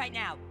problems right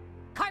now.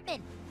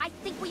 Cartman, I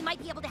think we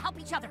might be able to help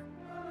each other.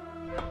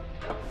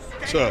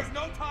 Chuck,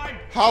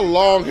 how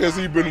long has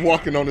he been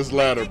walking on this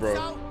ladder, bro?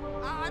 So,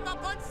 I'm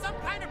up on some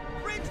kind of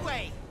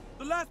bridgeway.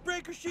 The last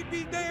breaker should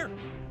be there.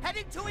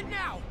 Heading to it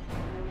now.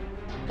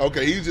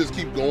 Okay, he just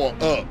keep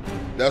going up.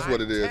 That's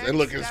what it is. And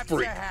look, it's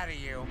free. Ahead of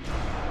you.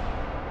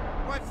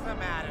 What's the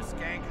matter,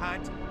 Skank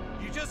Hunt?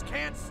 You just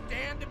can't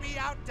stand to be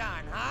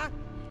outdone, huh?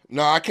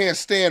 No, I can't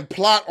stand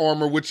plot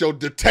armor with your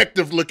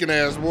detective-looking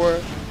ass,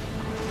 boy.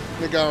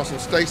 They got on some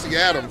Stacey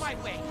Adams.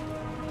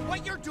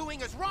 What you're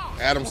doing is wrong.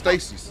 Adam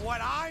Stacey's.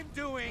 What I'm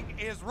doing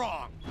is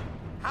wrong.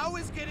 How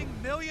is getting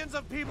millions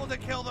of people to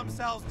kill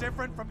themselves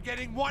different from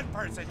getting one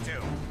person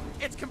to?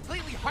 It's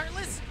completely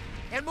heartless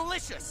and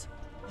malicious.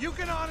 You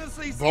can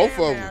honestly stand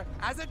there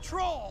as a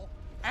troll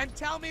and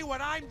tell me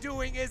what I'm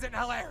doing isn't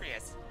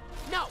hilarious.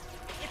 No,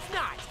 it's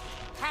not.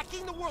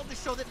 Hacking the world to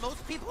show that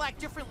most people act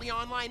differently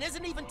online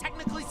isn't even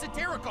technically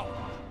satirical.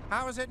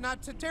 How is it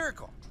not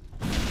satirical?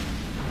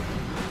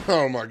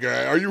 Oh my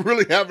God, are you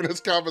really having this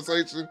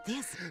conversation?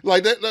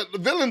 Like the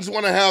villains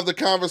want to have the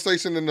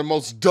conversation in the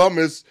most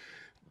dumbest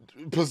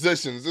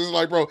positions. It's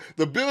like, bro,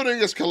 the building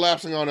is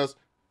collapsing on us.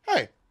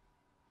 Hey,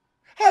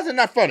 how's it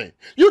not funny?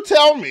 You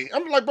tell me.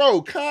 I'm like,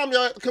 bro, calm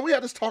your. Can we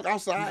have this talk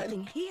outside?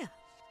 Nothing here.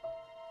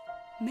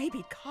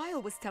 Maybe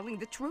Kyle was telling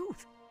the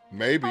truth.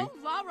 Maybe. Oh,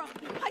 Lara,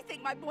 I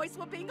think my boys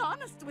were being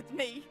honest with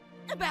me.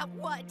 About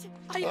what?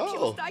 I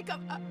accused Ike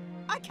of,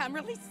 I can't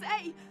really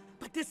say,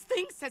 but this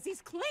thing says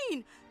he's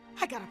clean.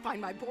 I gotta find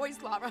my boys,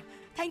 Lara.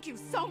 Thank you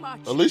so much.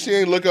 At least she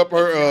ain't look up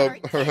her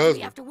husband.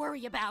 We have to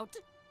worry about.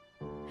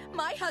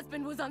 My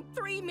husband was on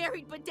 3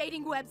 married but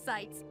dating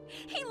websites.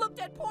 He looked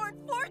at porn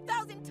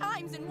 4,000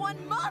 times in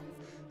 1 month.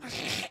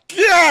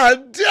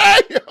 God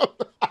damn!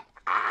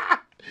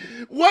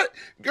 What,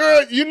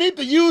 girl? You need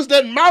to use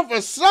that mouth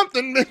or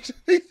something.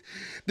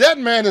 That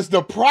man is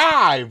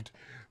deprived,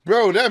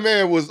 bro. That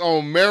man was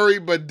on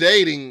married but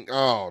dating.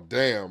 Oh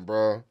damn,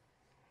 bro.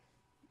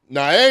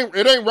 Nah,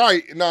 it ain't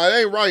right. Nah,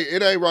 it ain't right.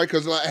 It ain't right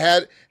because like,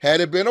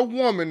 had it been a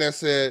woman that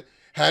said,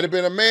 had it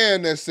been a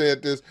man that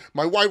said this,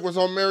 my wife was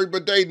on married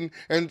but dating,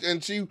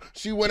 and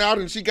she went out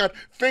and she got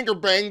finger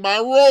banged by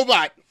a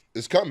robot.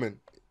 It's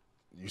coming.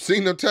 You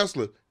seen the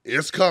Tesla?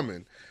 It's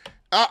coming.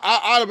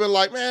 I'd have been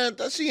like, man,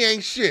 she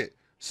ain't shit.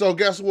 So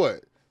guess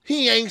what?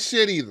 He ain't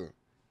shit either.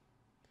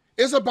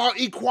 It's about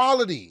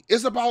equality.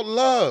 It's about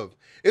love.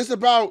 It's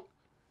about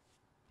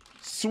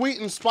sweet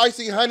and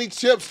spicy honey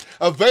chips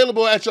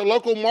available at your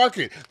local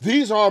market.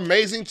 These are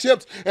amazing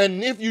chips.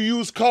 And if you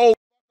use code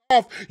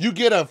off, you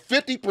get a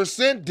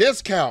 50%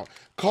 discount.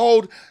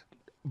 Code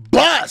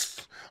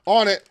BUST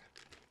on it,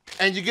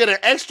 and you get an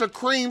extra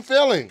cream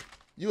filling.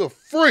 You a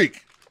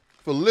freak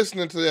for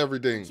listening to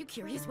everything. You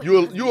curious what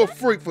You a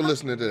freak for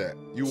listening to that.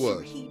 You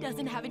was. He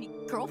doesn't have any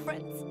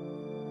girlfriends.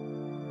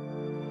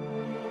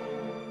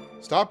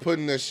 Stop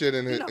putting that shit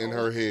in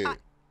her head.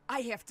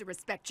 I have to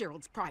respect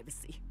Gerald's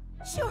privacy.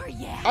 Sure,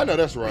 yeah. I know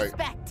that's right.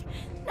 Respect.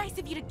 Nice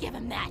of you to give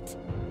him that.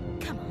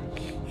 Come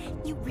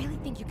on. You really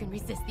think you can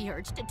resist the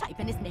urge to type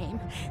in his name?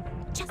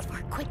 Just for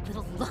a quick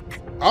little look.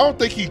 I don't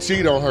think he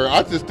cheat on her.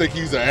 I just think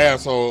he's an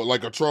asshole,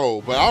 like a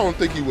troll. But I don't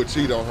think he would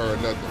cheat on her or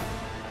nothing.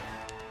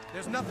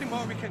 There's nothing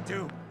more we can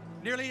do.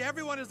 Nearly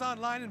everyone is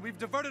online, and we've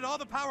diverted all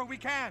the power we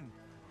can.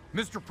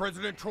 Mr.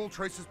 President, Troll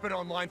Trace has been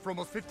online for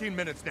almost 15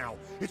 minutes now.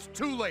 It's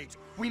too late.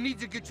 We need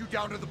to get you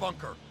down to the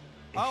bunker.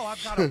 Oh,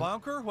 I've got a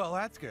bunker? Well,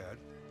 that's good.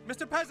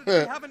 Mr. President,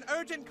 we have an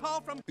urgent call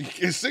from...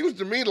 It seems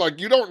to me like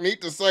you don't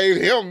need to save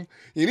him.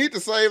 You need to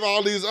save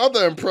all these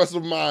other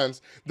impressive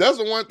minds. That's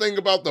the one thing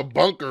about the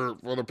bunker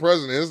for the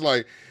president. It's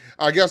like,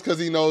 I guess because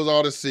he knows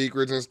all the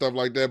secrets and stuff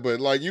like that. But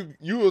like you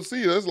will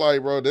see, it's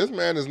like, bro, this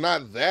man is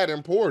not that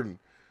important.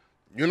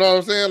 You know what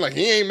I'm saying? Like,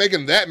 he ain't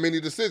making that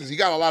many decisions. He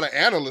got a lot of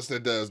analysts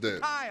that does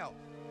that. Kyle!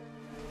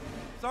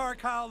 Sorry,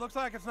 Kyle. Looks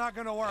like it's not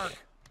going to work.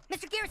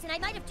 Mr. Garrison, I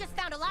might have just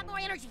found a lot more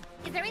energy.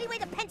 Is there any way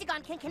the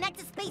Pentagon can connect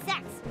to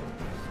SpaceX?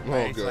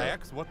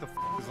 SpaceX? What the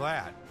f is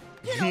that?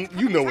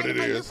 You know what it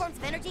is. New forms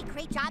of energy,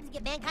 create jobs, and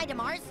get mankind to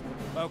Mars?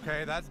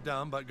 Okay, that's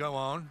dumb, but go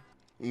on.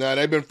 Now,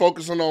 they've been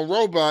focusing on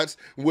robots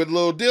with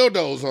little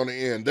dildos on the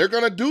end. They're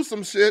going to do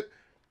some shit.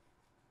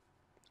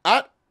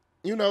 I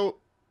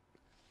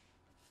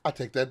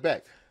take that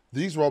back.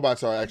 These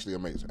robots are actually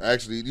amazing.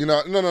 Actually,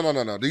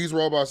 no. These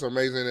robots are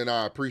amazing, and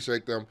I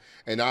appreciate them.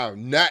 And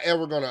I'm not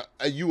ever gonna.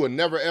 You will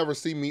never ever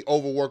see me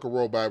overwork a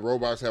robot.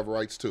 Robots have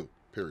rights too.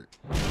 Period.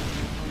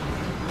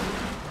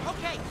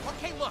 Okay,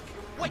 look.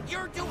 What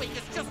you're doing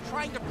is just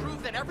trying to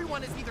prove that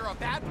everyone is either a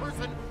bad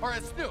person or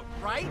a snoop,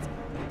 right?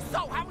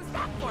 So how is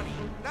that funny?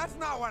 That's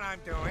not what I'm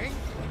doing.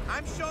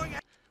 I'm showing...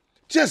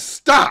 Just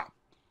stop.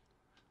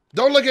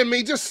 Don't look at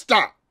me. Just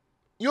stop.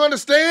 You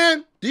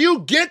understand? Do you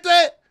get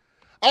that?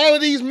 All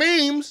of these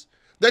memes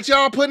that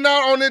y'all putting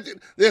out on it,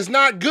 that's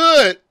not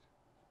good.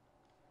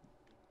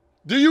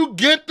 Do you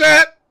get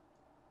that?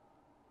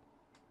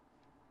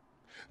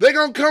 They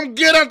gonna come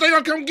get us. They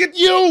gonna come get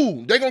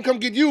you. They gonna come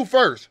get you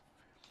first.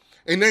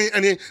 And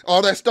then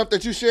all that stuff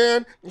that you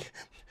sharing,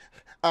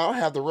 I'll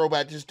have the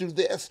robot just do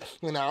this,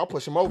 and I'll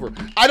push him over.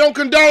 I don't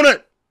condone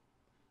it.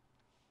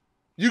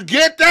 You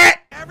get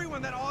that?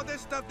 Everyone that all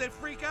this stuff they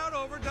freak out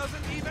over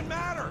doesn't even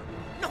matter.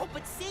 No,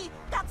 but see,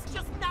 that's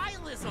just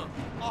nihilism.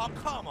 Oh,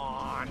 come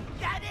on.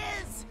 That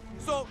is.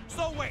 So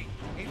wait,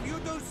 if you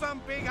do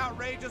some big,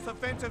 outrageous,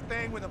 offensive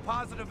thing with a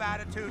positive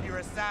attitude, you're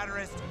a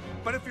satirist.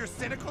 But if you're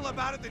cynical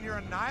about it, then you're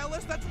a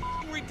nihilist? That's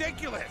f***ing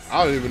ridiculous.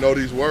 I don't even know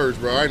these words,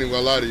 bro. I ain't even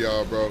gonna lie to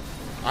y'all, bro.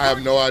 I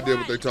have no idea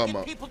what they're talking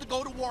about. People to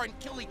go to war and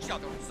kill each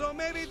other. So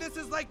maybe this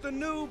is like the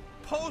new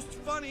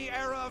post-funny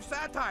era of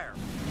satire.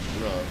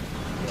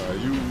 No,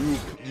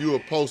 you a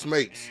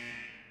Postmates.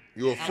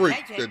 You a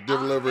freak that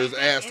delivers his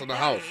ass to the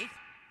house.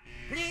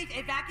 Please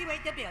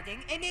evacuate the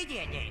building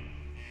immediately.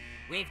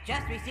 We've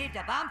just received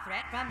a bomb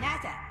threat from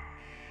NASA.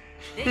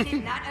 This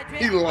is not a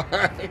drill.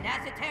 The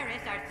NASA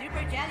terrorists are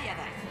super jelly of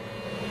us.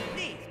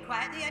 Please,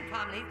 quietly and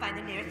calmly find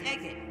the nearest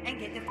exit and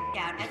get the f***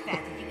 out as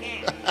fast as you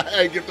can.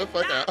 Hey, get the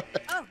fuck out.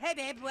 Oh, hey,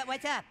 babe,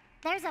 what's up?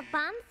 There's a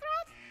bomb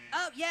threat?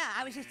 Oh, yeah,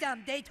 I was just,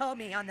 they told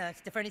me on the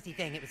furnace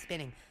thing it was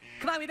spinning.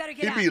 Come on, we better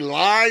get out. He be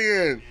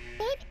lying.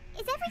 Babe,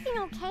 is everything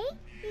okay?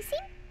 You seem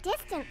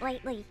distant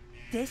lately.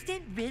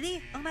 Distant?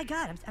 Really? Oh, my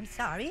God, I'm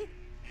sorry.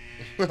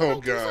 Oh, Did I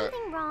do God.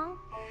 something wrong?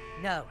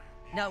 No,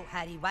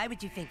 Hattie, why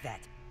would you think that?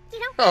 You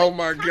don't Oh,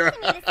 my God.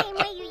 talk to me the same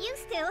way you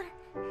used to.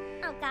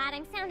 Oh, God,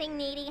 I'm sounding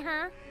needy,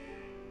 huh?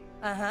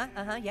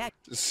 Yeah.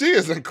 She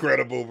is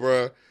incredible,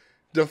 bruh.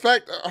 The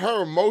fact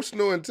her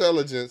emotional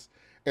intelligence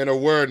and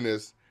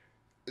awareness,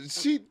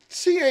 she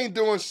ain't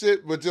doing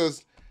shit but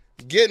just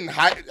getting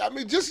hyped. I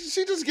mean, she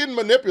just getting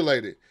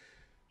manipulated.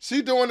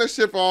 She doing this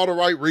shit for all the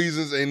right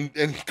reasons,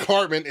 and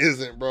Cartman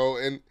isn't, bro.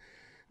 And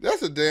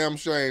that's a damn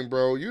shame,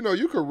 bro. You know,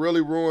 you could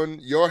really ruin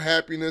your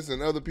happiness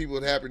and other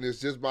people's happiness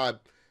just by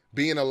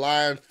being a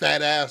lying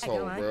fat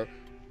asshole, bro.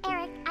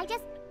 Eric, I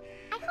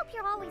hope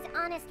you're always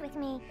honest with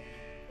me,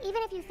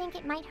 even if you think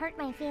it might hurt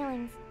my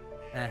feelings.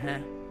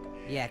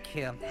 Yeah,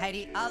 cool.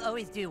 Heidi, I'll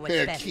always do what's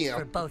best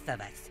for both of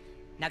us.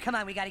 Now, come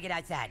on, we gotta get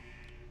outside.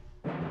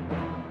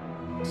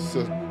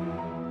 So,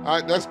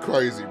 that's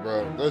crazy,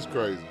 bro. That's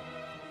crazy.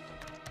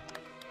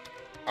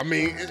 I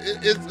mean,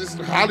 it's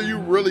how do you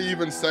really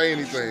even say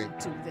anything?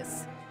 Do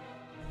this.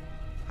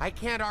 I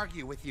can't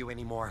argue with you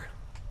anymore.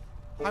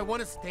 I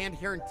want to stand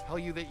here and tell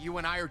you that you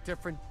and I are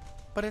different,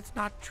 but it's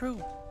not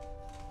true.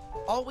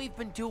 All we've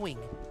been doing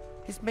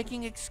is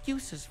making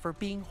excuses for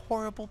being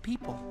horrible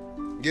people.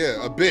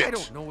 Yeah, a bitch. I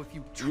don't know if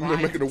you tried. You've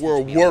been making the to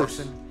world teach me a worse.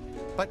 lesson,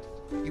 but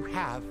you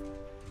have.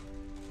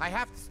 I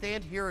have to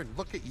stand here and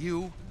look at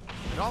you,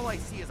 and all I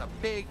see is a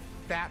big,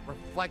 fat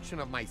reflection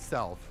of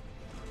myself.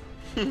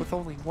 with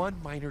only one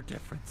minor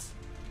difference.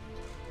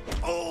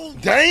 Oh,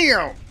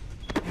 damn!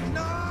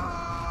 No!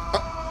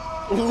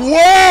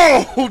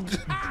 Whoa!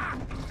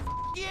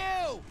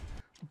 You!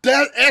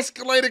 That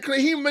escalated.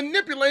 He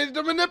manipulated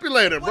the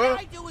manipulator, bro. What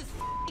I do is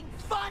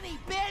funny,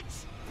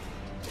 bitch!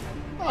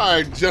 All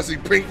right, Jesse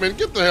Pinkman,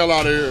 get the hell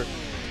out of here.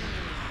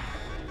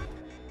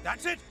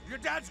 That's it. Your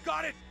dad's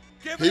got it.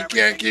 Give He it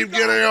can't keep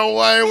getting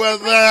away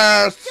with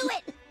this. Do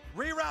it.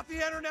 Reroute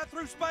the internet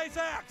through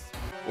SpaceX.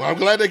 Well, I'm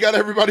glad they got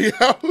everybody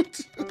out.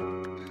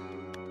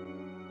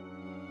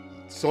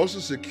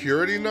 Social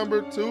Security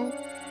number 2?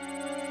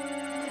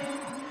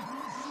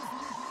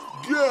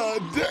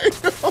 God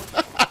damn.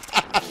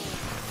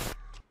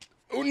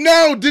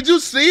 No, did you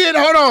see it?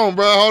 Hold on,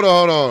 bro.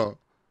 Hold on.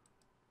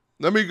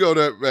 Let me go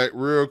that back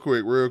real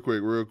quick.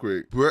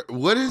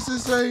 What does it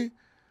say?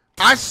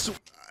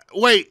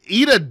 Wait,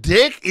 eat a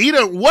dick? Eat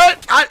a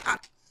what?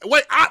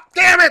 Wait,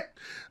 damn it.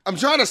 I'm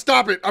trying to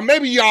stop it.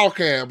 Maybe y'all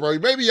can, bro.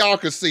 Maybe y'all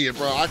can see it,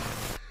 bro. I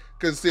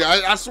can see it.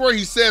 I swear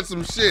he said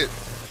some shit.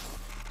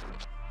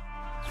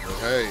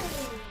 Hey.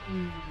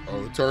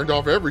 Oh, it turned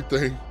off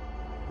everything.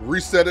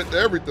 Reset it to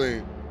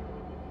everything.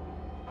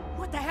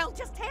 What the hell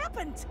just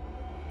happened?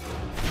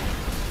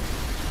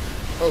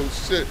 Oh,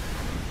 shit.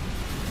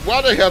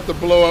 Why they have to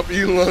blow up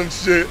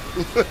Elon's shit?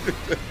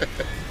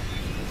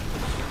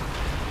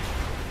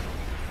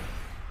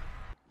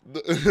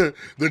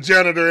 The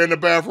janitor in the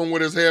bathroom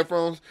with his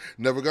headphones.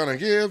 Never gonna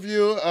give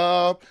you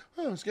up.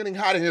 Oh, it's getting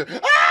hot in here.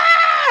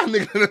 Ah!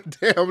 Nigga, the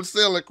damn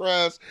ceiling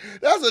crashed.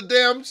 That's a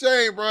damn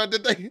shame, bro.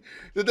 Did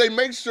they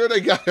make sure they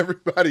got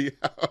everybody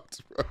out,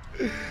 bro?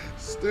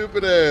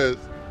 Stupid ass.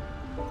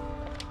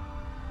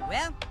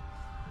 Well,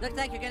 looks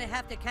like you're gonna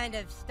have to kind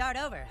of start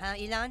over, huh,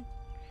 Elon?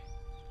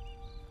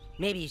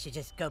 Maybe you should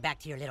just go back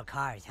to your little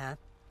cars, huh?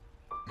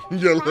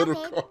 Your little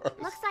cars.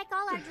 Looks like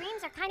all our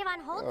dreams are kind of on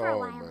hold for a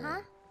while, man.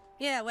 huh?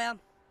 Yeah, well,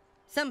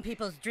 some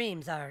people's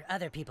dreams are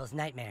other people's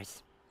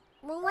nightmares.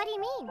 Well, what do you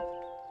mean?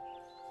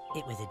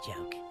 It was a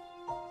joke.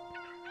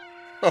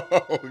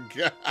 Oh,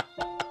 God.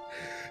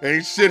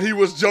 Ain't shit he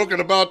was joking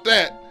about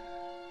that.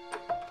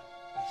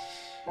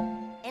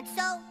 And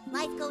so,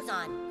 life goes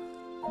on.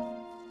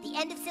 The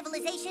end of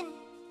civilization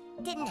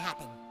didn't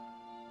happen.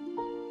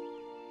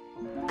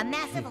 A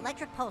massive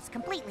electric pulse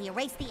completely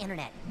erased the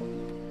internet.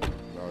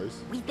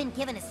 Nice. We've been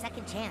given a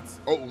second chance.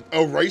 Oh,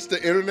 erase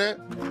the internet?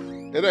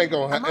 It ain't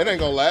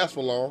gonna last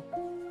for long.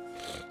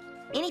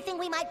 Anything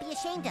we might be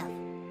ashamed of,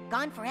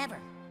 gone forever.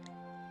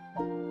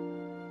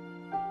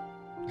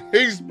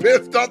 He's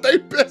pissed off. They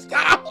pissed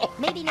off.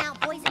 Maybe now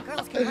boys and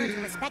girls can learn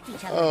to respect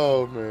each other.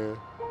 Oh, man.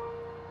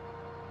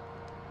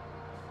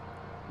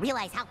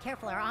 Realize how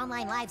careful our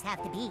online lives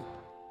have to be.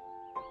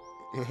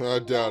 I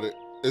doubt it.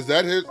 Is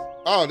that his?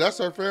 Oh, that's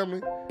her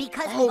family?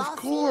 Because oh, we've all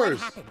seen what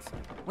happens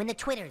when the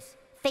Twitters,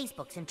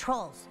 Facebooks, and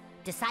trolls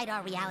decide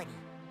our reality.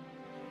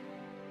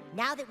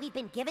 Now that we've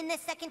been given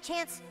this second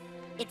chance,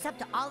 it's up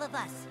to all of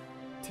us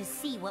to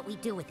see what we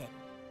do with it.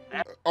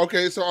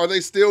 Okay, so are they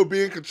still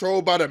being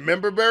controlled by the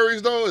member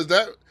berries, though?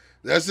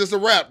 That's just a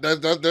wrap?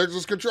 They're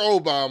just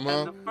controlled by them, huh?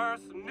 And the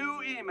first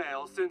new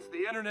email since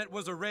the internet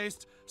was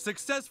erased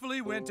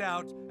successfully went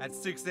out at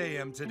 6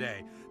 a.m.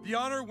 today. The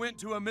honor went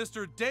to a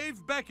Mr.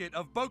 Dave Beckett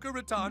of Boca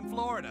Raton,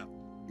 Florida.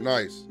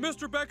 Nice.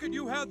 Mr. Beckett,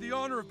 you had the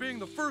honor of being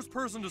the first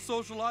person to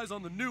socialize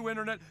on the new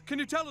internet. Can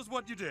you tell us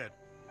what you did?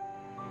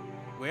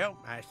 Well,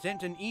 I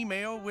sent an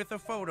email with a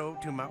photo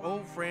to my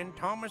old friend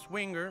Thomas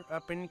Winger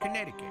up in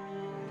Connecticut.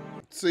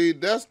 See,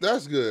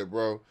 that's good,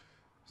 bro.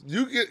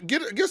 You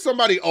get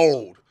somebody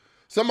old,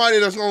 somebody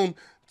that's gonna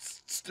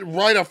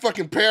write a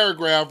fucking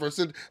paragraph or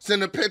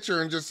send a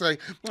picture and just say,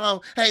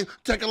 "Oh, hey,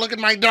 take a look at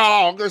my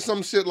dog" or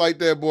some shit like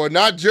that, boy.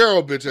 Not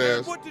Gerald, bitch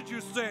ass. What did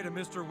you say to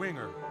Mr.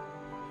 Winger?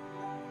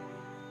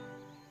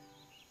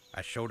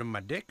 I showed him my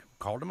dick,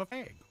 called him a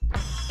fag.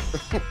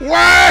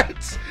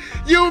 What?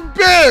 You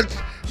bitch!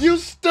 You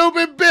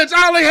stupid bitch!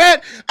 I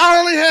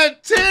only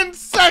had 10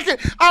 seconds.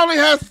 I only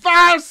had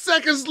 5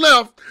 seconds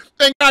left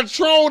and got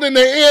trolled in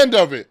the end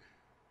of it.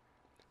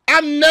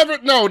 I'm never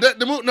no.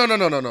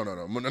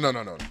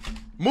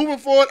 Moving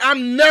forward,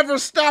 I'm never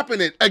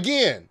stopping it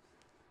again.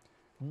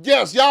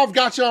 Yes, y'all have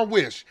got your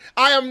wish.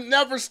 I am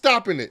never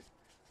stopping it.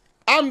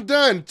 I'm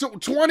done.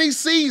 20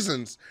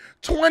 seasons.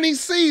 20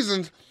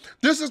 seasons.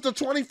 This is the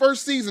 21st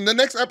season. The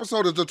next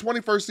episode is the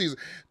 21st season.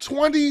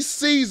 20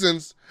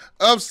 seasons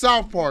of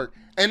South Park,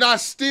 and I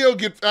still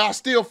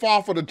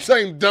fall for the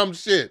same dumb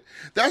shit.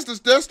 That's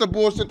the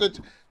bullshit that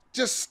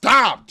just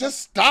stop. Just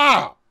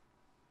stop.